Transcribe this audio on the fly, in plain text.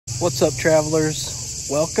What's up, travelers?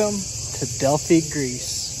 Welcome to Delphi,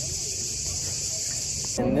 Greece.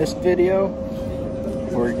 In this video,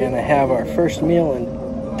 we're gonna have our first meal in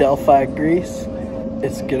Delphi, Greece.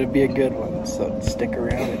 It's gonna be a good one, so stick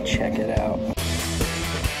around and check it out.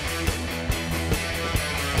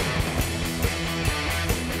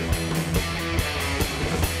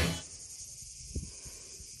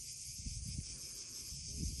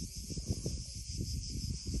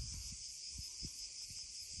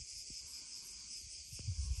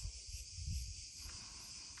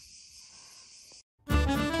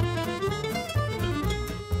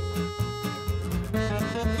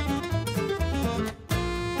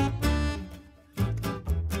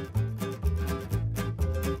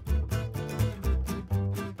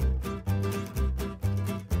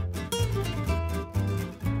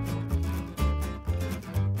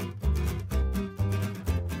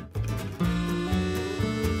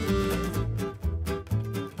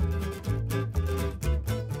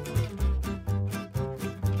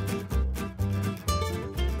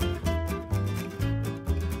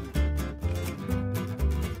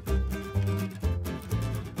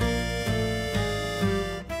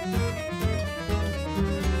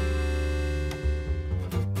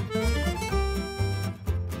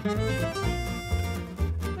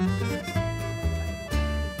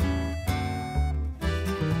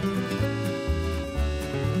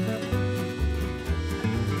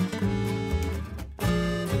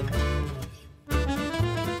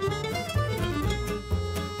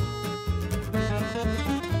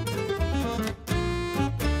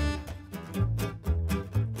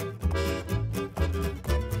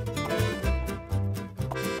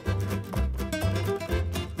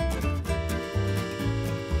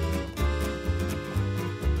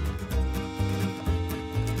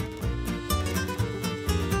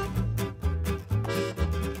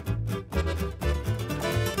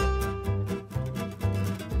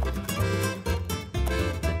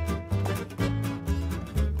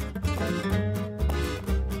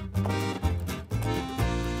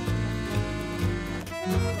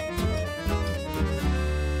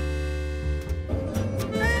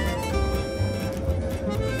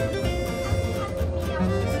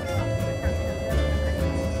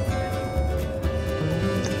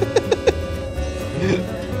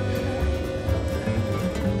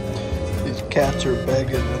 These cats are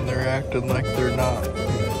begging and they're acting like they're not.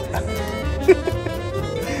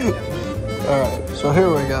 Alright, so here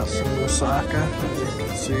we got some moussaka. As you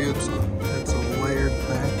can see, it's a layered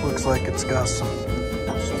thing. Looks like it's got some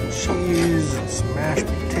cheese and some mashed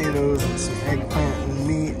potatoes and some eggplant and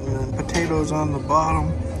meat and then potatoes on the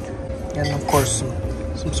bottom. And of course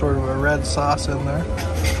some sort of a red sauce in there.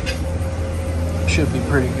 Should be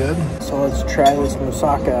pretty good. So let's try this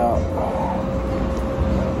moussaka out.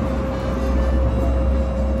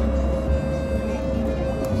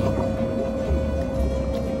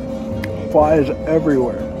 Flies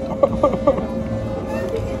everywhere.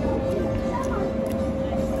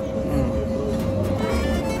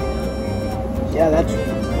 Yeah, that's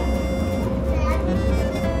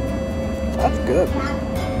good.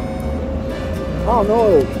 I don't know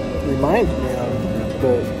what it reminds me of,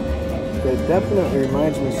 but it definitely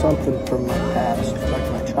reminds me of something from my past,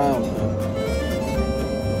 like my childhood.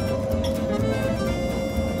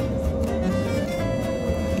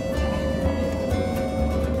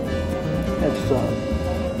 It's,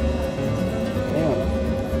 man,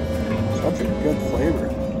 such a good flavor.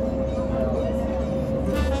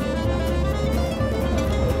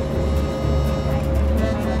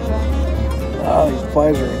 Oh, these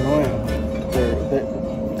flies are annoying.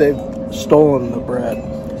 They've stolen the bread.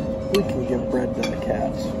 We can give bread to the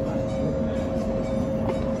cats.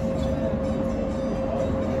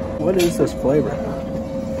 What is this flavor?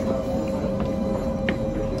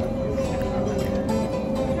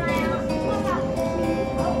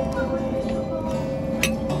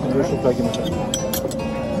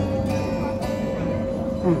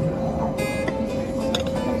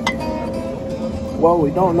 Well, we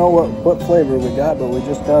don't know what flavor we got, but we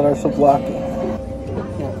just got our souvlaki.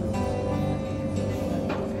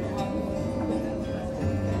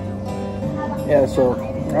 Yeah, so, I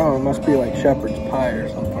don't know, it must be like shepherd's pie or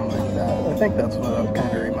something like that. I think that's what it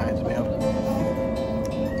kind of reminds me of.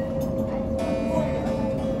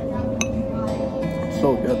 It's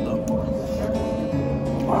so good, though.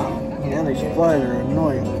 Wow. Yeah, these flies are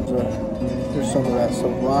annoying. There's some of that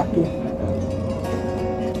souvlaki.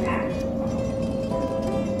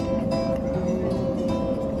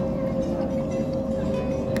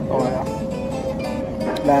 Oh, yeah.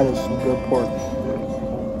 That is some good pork.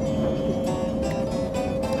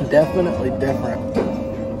 Definitely different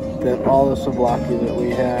than all the souvlaki that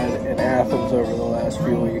we had in Athens over the last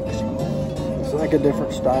few weeks. It's like a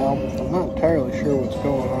different style. I'm not entirely sure what's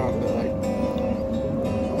going on, but like,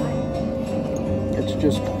 it's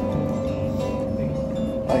just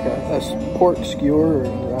like a pork skewer,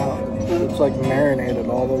 and it's like marinated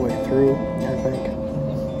all the way through, I think.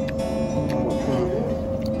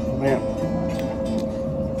 Man,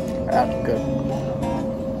 that's good.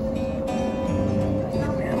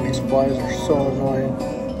 Man, these flies are so annoying.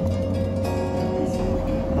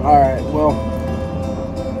 Alright, well,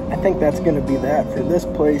 I think that's going to be that for this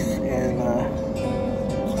place, and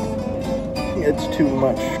it's too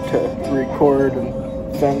much to record and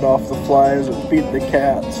fend off the flies and feed the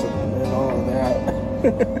cats and all of that.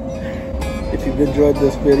 If you've enjoyed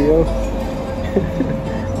this video,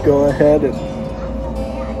 go ahead and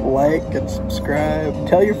like and subscribe.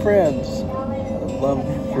 Tell your friends. I'd love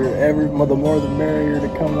for the more the merrier to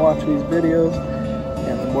come watch these videos,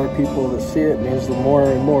 and the more people that see it means the more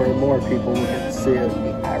and more and more people will get to see it.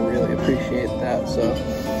 And I really appreciate that. So,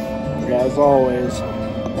 as always,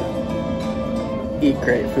 eat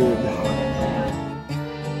great food.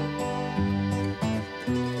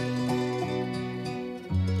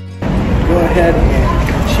 Go ahead and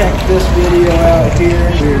check this video out here.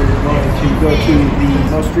 We're going to go to the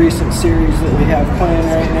most recent series that we have playing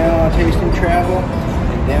right now on Tasting Travel.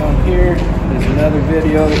 And down here is another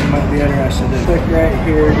video that you might be interested in. Click right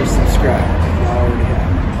here to subscribe if you already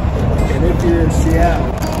have. And if you're in Seattle,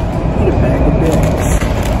 eat a bag of dicks.